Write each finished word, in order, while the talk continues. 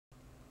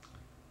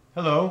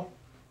Hello,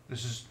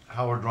 this is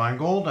Howard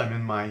Rheingold. I'm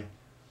in my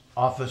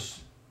office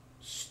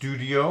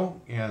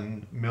studio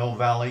in Mill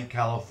Valley,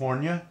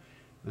 California.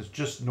 It's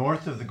just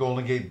north of the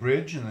Golden Gate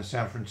Bridge in the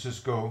San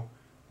Francisco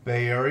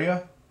Bay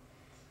Area.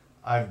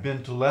 I've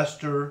been to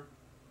Leicester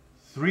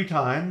 3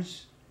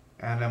 times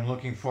and I'm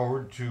looking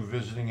forward to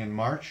visiting in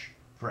March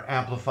for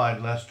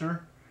Amplified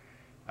Leicester.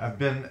 I've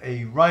been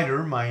a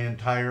writer my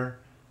entire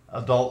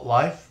adult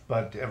life,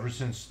 but ever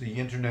since the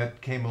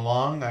internet came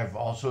along, I've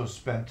also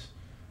spent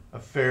a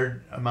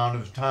fair amount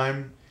of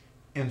time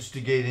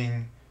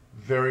instigating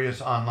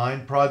various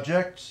online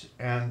projects,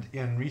 and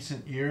in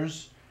recent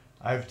years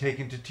I've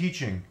taken to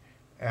teaching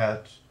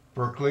at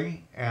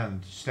Berkeley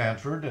and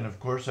Stanford, and of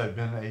course I've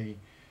been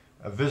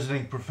a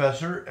visiting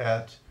professor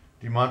at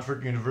De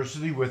Montfort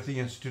University with the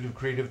Institute of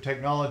Creative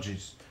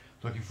Technologies.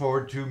 Looking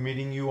forward to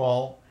meeting you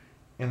all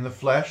in the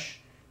flesh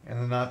in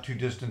the not too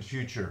distant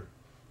future.